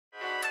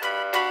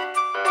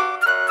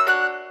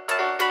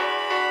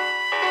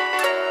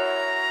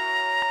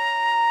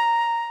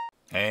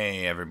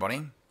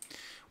everybody.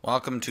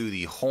 Welcome to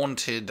the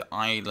Haunted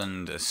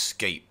Island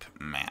Escape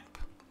map.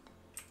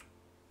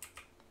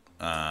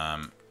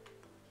 I've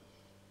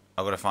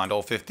got to find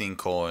all 15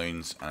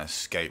 coins and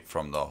escape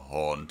from the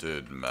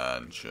Haunted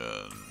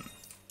Mansion.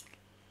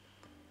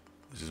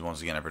 This is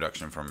once again a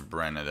production from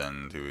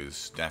Brendannnd, who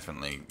is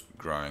definitely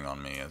growing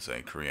on me as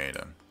a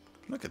creator.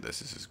 Look at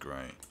this is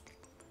great.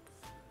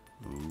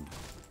 Ooh.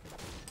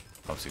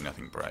 Obviously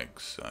nothing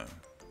breaks, so...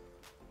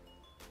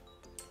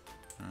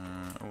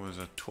 oh, there's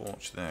a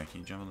torch there.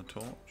 Can you jump on the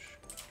torch?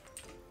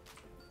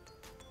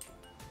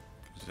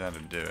 Is that to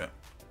do it?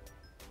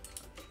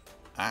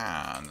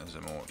 Ah, and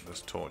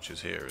there's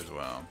torches here as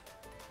well.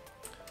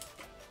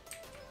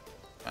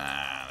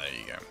 Ah, there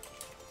you go.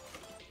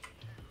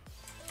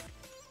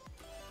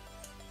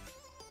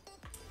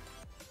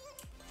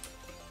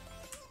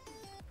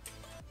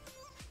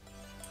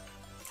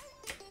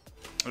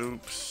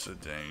 Oops, a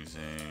daisy.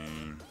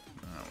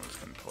 That was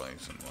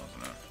complacent,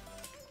 wasn't it?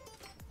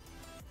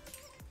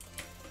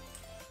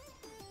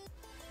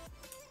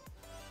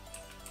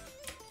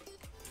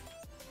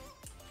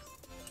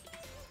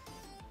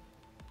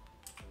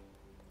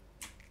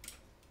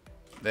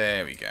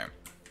 There we go.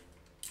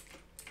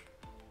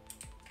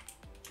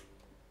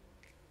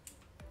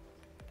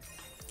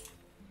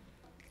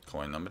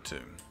 Coin number 2.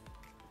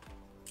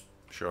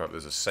 Sure hope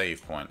there's a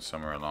save point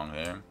somewhere along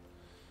here.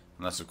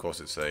 Unless, of course,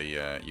 it's a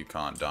you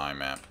can't die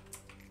map.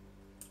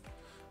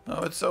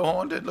 Oh, it's so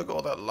haunted. Look at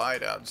all that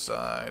light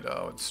outside.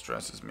 Oh, it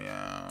stresses me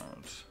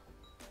out.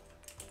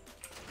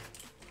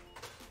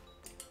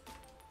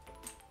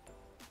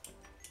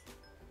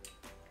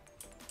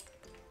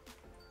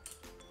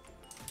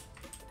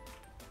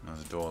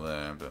 There's a door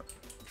there, but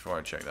before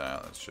I check that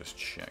out, let's just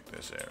check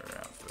this area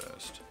out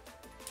first.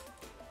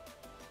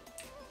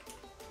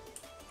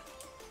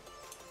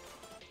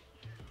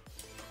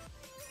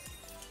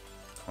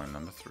 Coin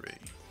number 3.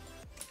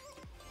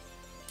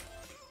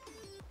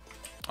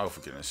 Oh,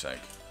 for goodness sake.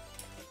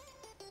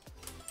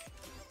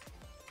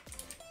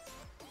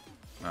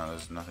 No,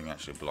 there's nothing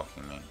actually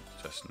blocking me.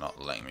 It's just not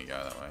letting me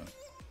go that way.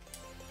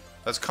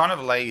 That's kind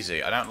of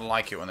lazy. I don't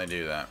like it when they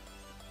do that.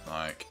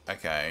 Like,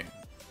 okay.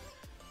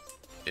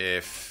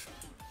 If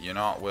you're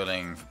not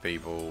willing for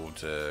people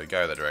to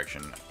go that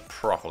direction,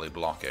 properly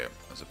block it,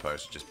 as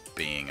opposed to just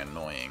being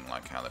annoying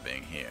like how they're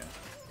being here.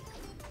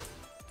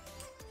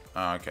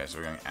 Oh, okay, so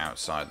we're going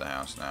outside the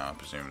house now. I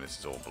presume this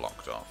is all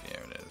blocked off. Yeah,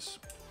 it is.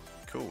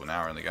 Cool,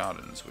 now we're in the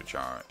gardens, which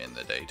are in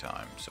the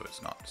daytime, so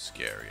it's not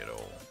scary at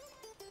all.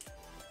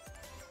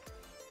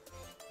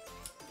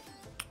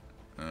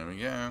 There we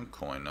go,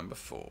 coin number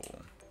 4.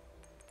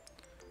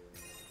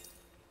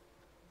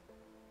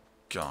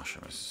 Gosh,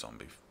 I miss a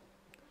zombie.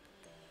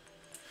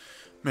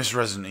 Miss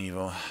Resident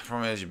Evil.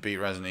 Problem is you beat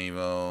Resident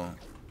Evil,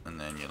 and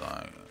then you're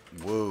like,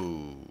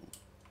 whoa,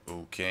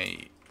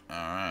 okay,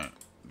 alright.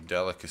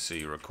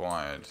 Delicacy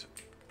required.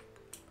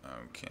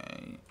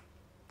 Okay.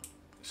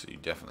 So you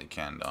definitely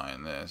can die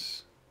in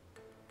this.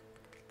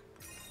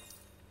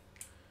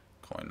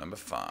 Coin number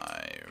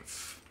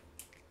 5.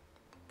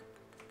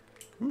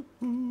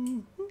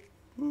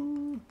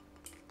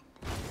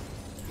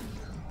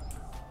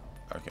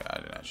 Okay, I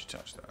didn't actually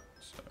touch that,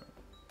 so...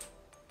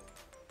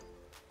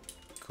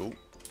 Cool.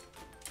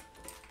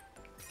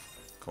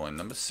 Coin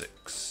number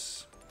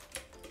 6.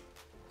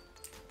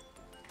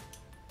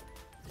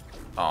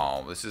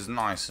 Oh, this is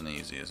nice and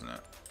easy, isn't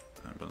it?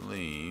 I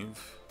believe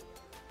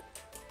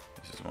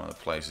this is one of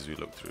the places we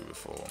looked through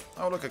before.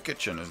 Oh, look, a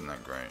kitchen. Isn't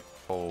that great?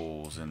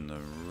 Holes in the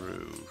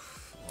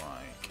roof,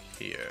 like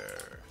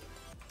here.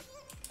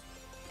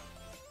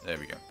 There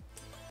we go.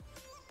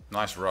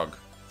 Nice rug.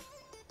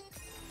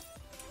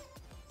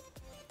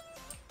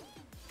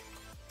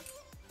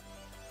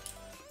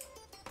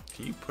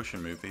 Can you push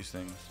and move these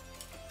things?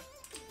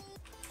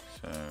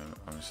 So,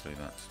 obviously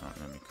that's not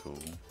going to be cool.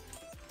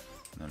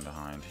 And then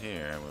behind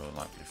here, we'll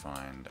likely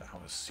find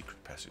our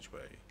secret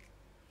passageway.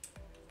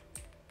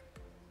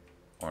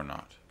 Or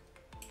not.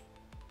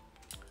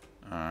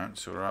 Alright,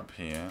 so we're up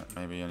here.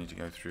 Maybe I need to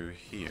go through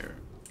here.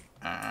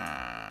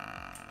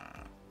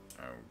 Ah,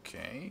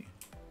 okay.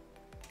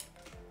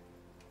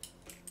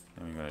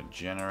 Then we got a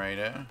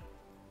generator.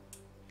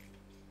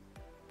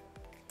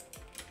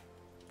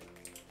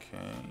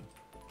 Okay.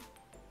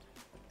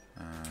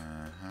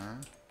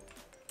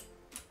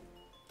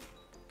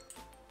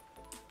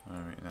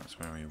 That's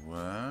where we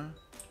were.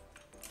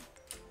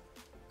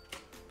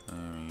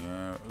 There we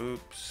go.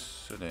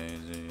 Oops, a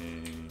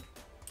daisy.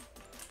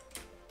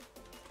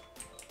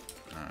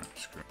 Alright,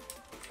 screw.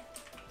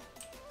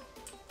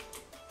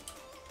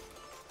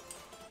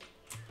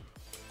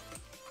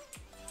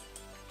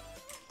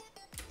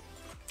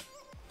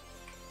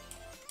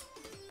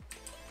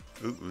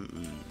 Ooh, ooh,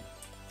 ooh.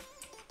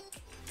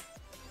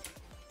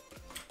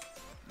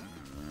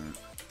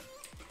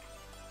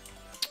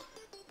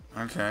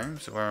 Okay,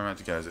 so where am I meant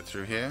to go? Is it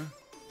through here?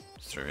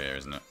 It's through here,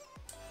 isn't it?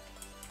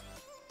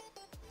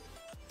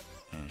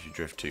 And if you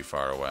drift too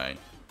far away,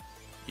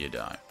 you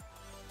die.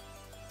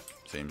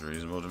 Seems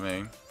reasonable to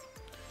me.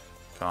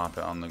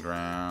 Carpet on the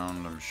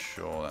ground. I'm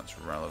sure that's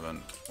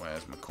relevant.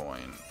 Where's my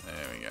coin?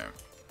 There we go.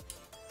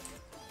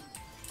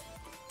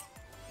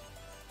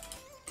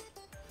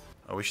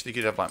 I wish they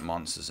could have like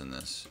monsters in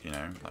this, you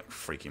know, like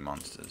freaky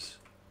monsters.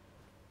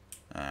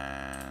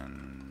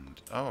 And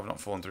oh, I've not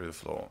fallen through the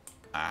floor.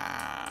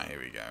 Ah, here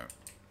we go.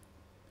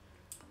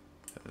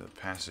 There's a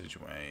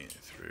passageway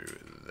through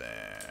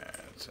there.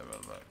 Let's have a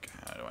look.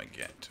 How do I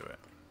get to it?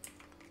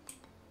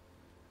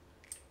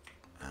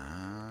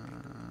 Ah.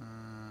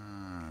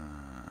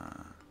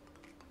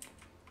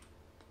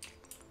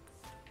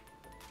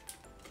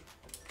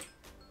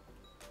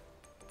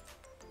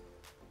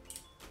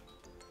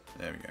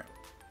 There we go.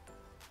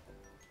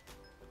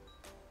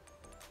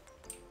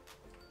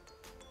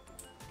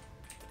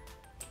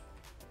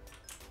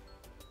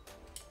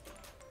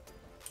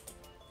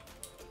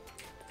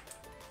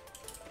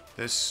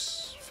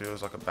 This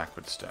feels like a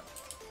backward step.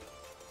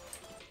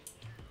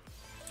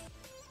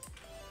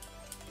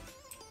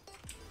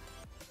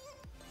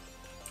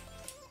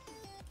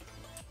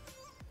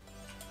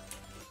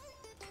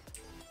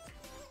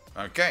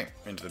 Okay,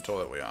 into the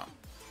toilet we are.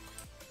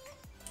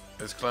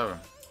 It's clever.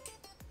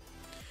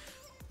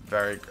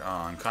 Very,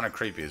 and kind of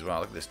creepy as well.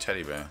 Look at this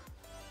teddy bear.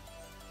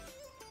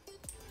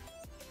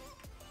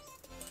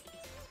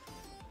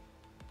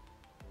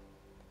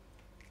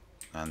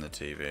 And the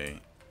TV.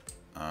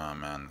 Oh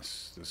man,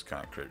 this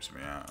kind of creeps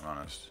me out, I'm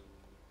honest.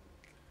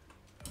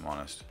 I'm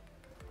honest.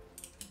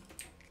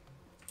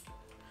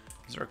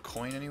 Is there a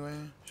coin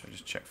anywhere? Should I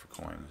just check for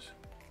coins?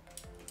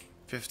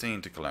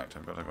 15 to collect.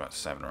 I've got like about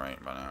 7 or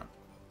 8 by now.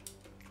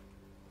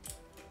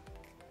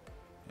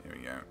 Here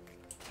we go.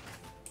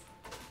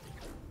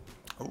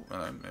 Oh,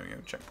 hello. There we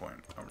go.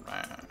 Checkpoint.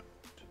 Alright.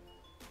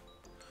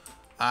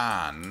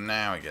 Ah,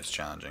 now it gets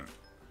challenging.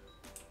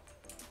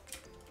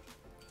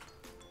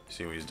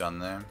 See what he's done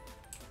there?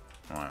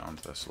 Right,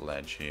 onto this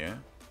ledge here.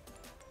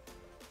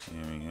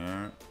 Here we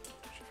go.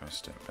 If I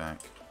step back.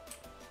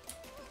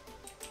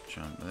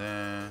 Jump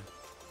there.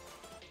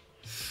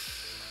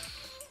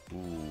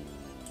 Ooh,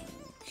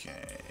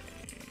 okay.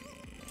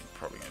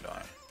 Probably gonna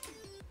die.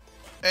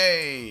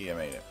 Hey, I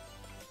made it.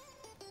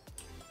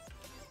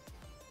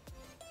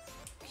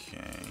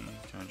 Okay,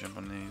 can I jump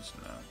on these?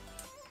 No.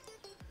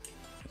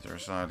 Is there a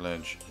side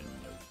ledge?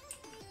 No.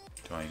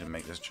 Do I need to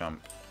make this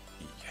jump?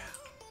 Yeah.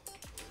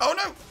 Oh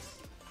no!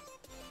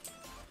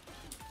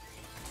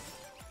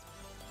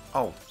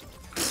 Oh.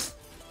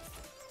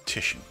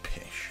 Tish and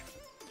pish.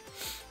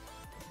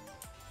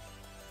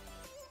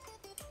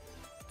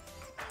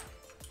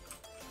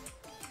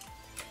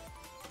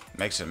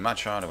 Makes it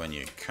much harder when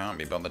you can't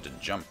be bothered to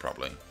jump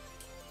properly.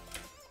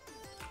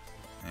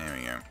 There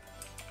we go.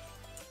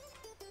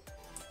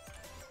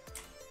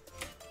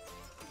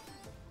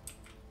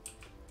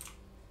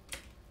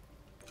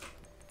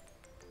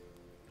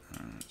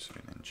 Alright, so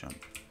we then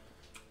jump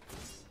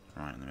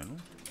right in the middle.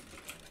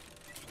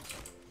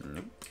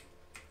 Nope.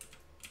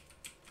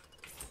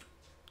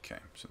 Okay,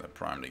 so they're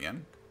primed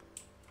again.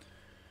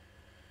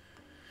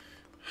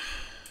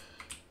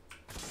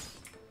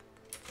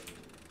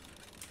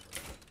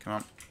 Come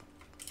on.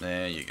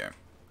 There you go.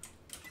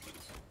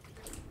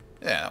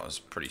 Yeah, that was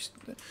pretty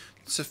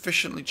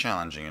sufficiently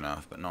challenging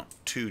enough, but not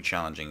too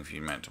challenging if you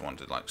meant to want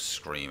to like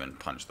scream and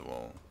punch the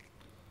wall.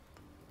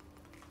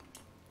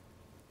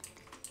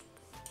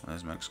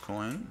 There's Max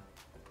coin.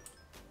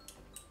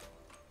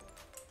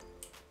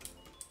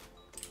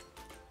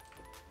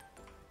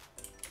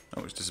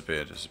 Oh, it's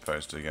disappeared as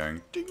opposed to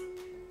going ding.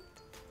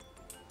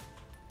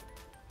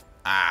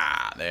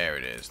 Ah, there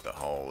it is, the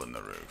hole in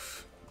the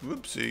roof.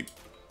 Whoopsie.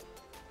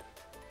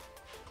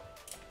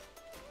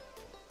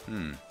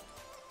 There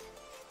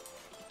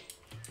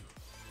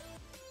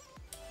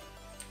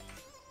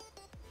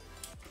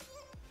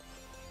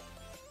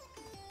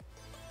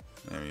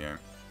we go.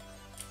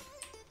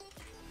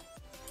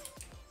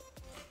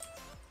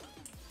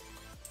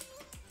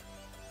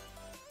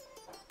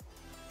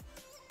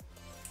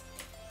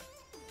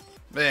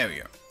 There we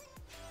go.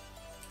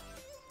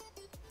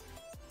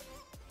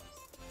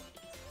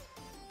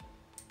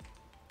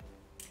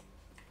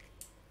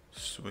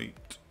 Sweet.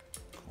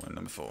 Coin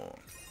number 4.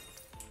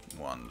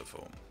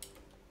 Wonderful.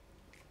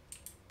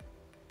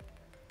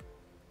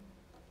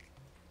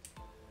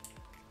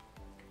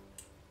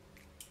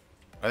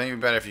 I think it'd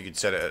be better if you could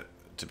set it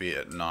to be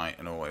at night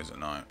and always at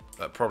night.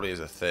 That probably is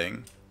a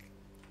thing.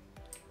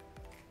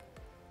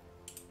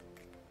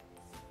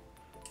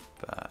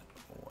 But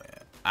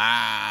where?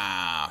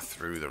 Ah,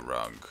 through the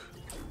rug.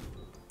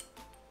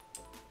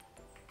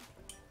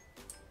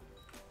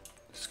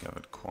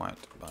 Discovered quite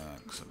by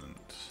accident.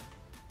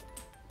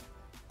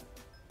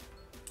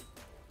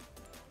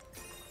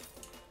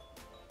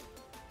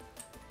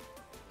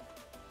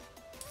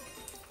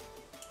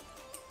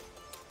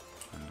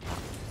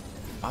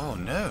 Oh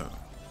no!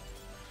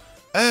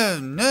 Oh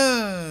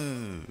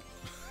no!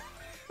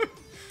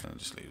 That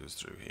just leads us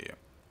through here.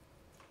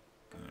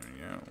 There we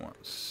go.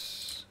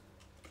 What's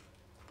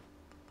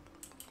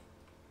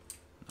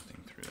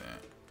nothing through there?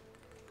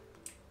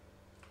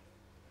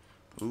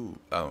 Ooh!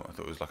 Oh, I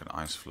thought it was like an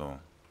ice floor.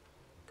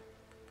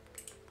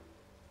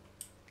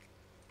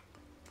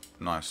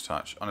 Nice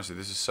touch. Honestly,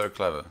 this is so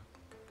clever.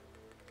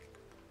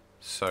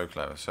 So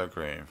clever, so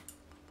creative.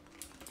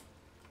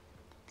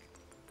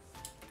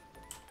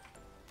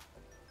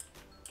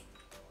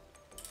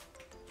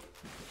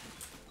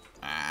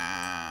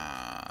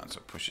 Ah, so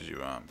it pushes you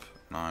up.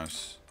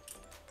 Nice.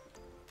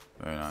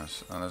 Very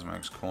nice. Oh, there's my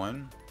next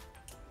coin.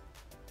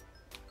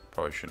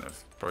 Probably should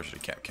have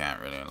kept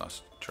count really and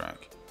lost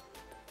track.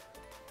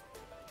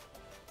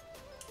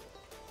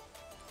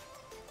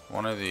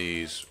 One of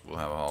these will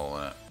have a hole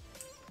in it.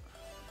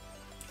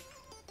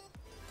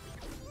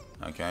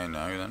 Okay,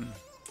 no then.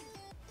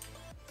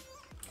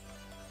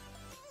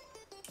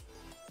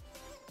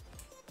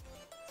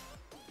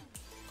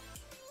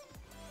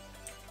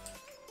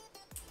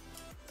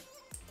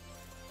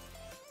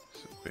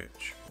 So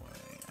which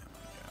way am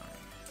I going?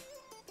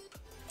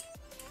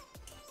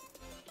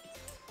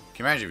 Can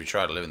you imagine if you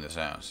tried to live in this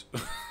house?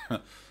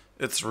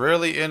 It's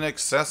really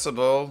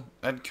inaccessible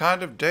and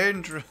kind of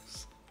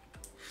dangerous.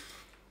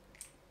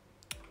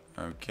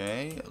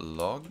 Okay,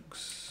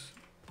 logs.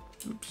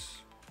 Oops.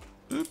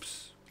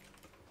 Oops.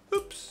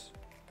 Oops.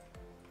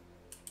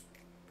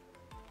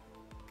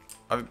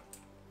 Have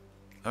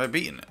I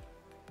beaten it?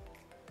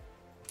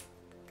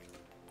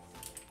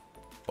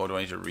 Or do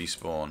I need to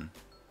respawn?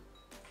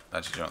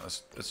 Actually, you know,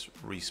 let's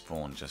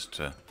respawn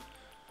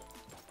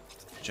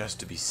just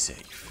to be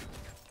safe.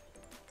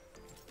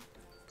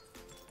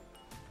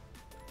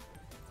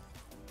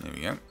 There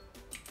we go.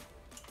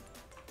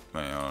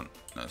 Wait on.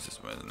 That's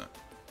this way, isn't it?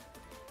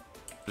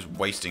 Just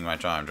wasting my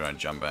time trying to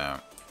jump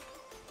out.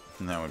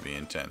 That would be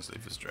intensely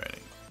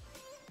frustrating.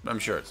 But I'm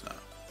sure it's not.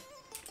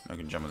 I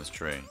can jump on this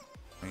tree.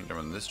 I can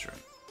jump on this tree.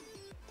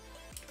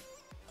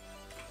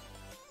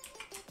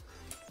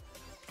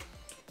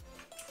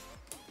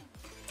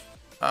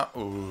 Ah,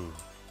 ooh.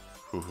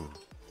 Ooh.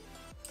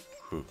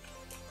 Ooh.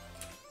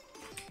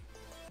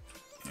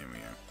 Here we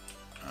go.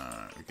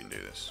 Alright, we can do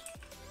this.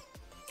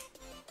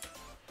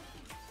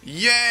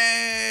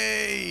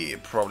 Yay!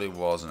 It probably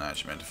wasn't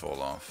actually meant to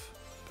fall off,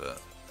 but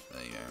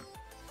there you go.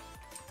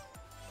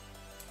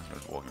 I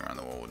suppose walking around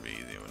the wall would be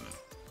easier, wouldn't it?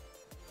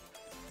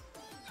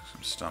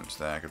 Some stumps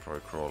there, I could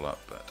probably crawl up,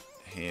 but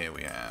here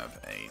we have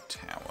a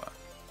tower.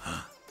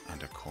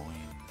 And a coin.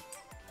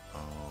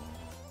 Oh.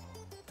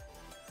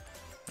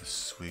 A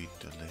sweet,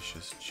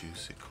 delicious,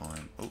 juicy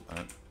coin. Oh,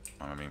 am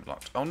I being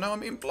blocked? Oh no, I'm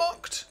being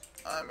blocked!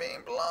 I'm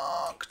being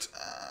blocked!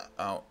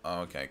 Oh,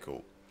 okay,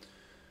 cool.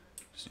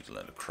 Just need to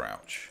learn to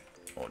crouch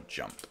or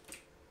jump.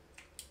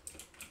 For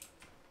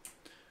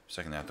a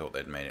second there, I thought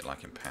they'd made it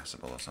like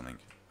impassable or something.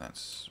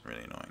 That's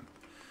really annoying.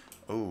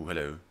 Oh,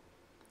 hello.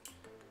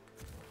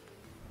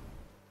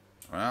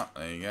 Well,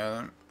 there you go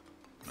then.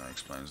 That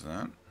explains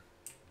that.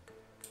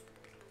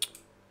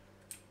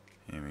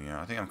 Here we go.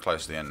 I think I'm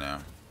close to the end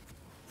now.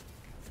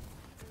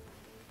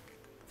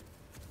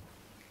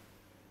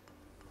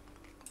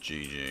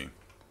 GG.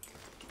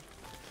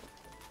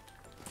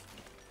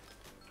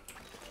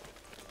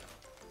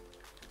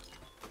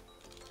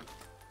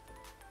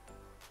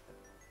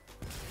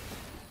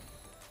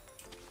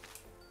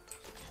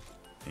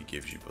 It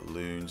gives you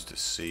balloons to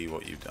see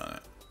what you've done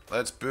it.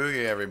 Let's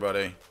boogie,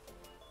 everybody.